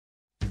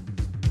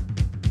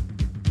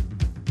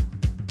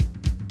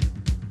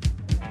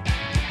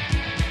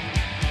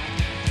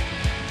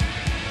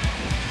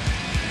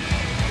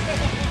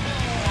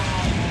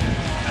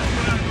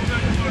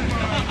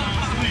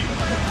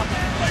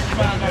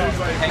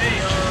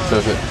So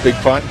is it big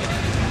fun?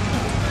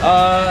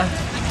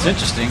 It's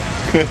interesting.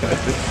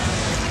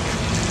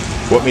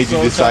 What made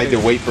you decide to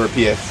wait for a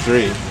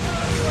PS3?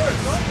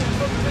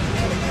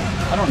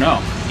 I don't know.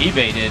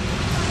 eBay did.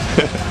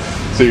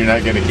 So you're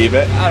not going to keep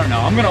it? I don't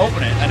know. I'm going to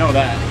open it. I know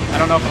that. I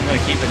don't know if I'm going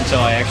to keep it until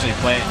I actually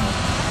play it.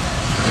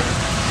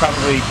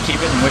 Probably keep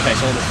it and wish I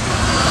sold it.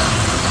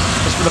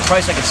 Just for the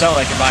price I could sell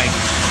it, I could buy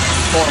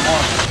 4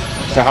 more.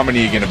 So how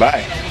many are you going to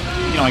buy?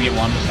 You can only get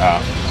 1.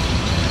 Oh.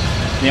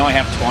 They only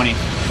have 20.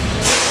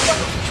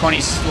 20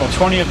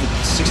 of the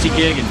 60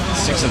 gig and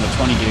 6 of the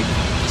 20 gig.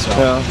 So.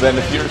 Well, then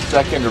if you're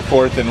second or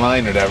fourth in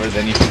line or whatever,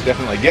 then you can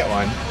definitely get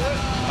one.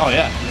 Oh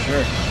yeah, for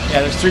sure.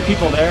 Yeah, there's 3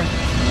 people there,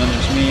 and then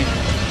there's me.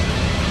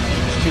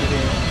 There's 2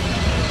 here.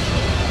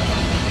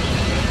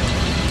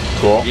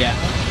 Cool. Yeah.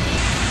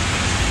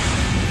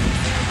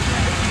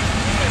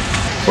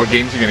 What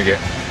games are you gonna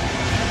get? I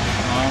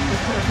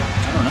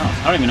don't know.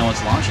 I don't even know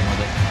what's launching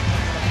with it.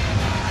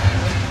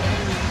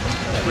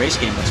 That race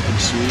game looks pretty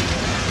sweet.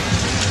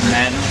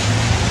 Madden.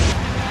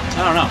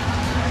 I don't know.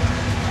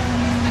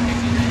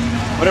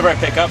 Whatever I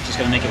pick up is just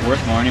gonna make it worth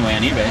more anyway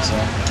on eBay, so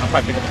I'll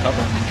probably pick up a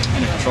couple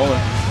and a controller.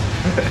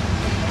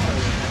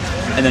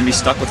 And then be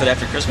stuck with it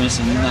after Christmas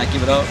and not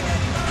give it up.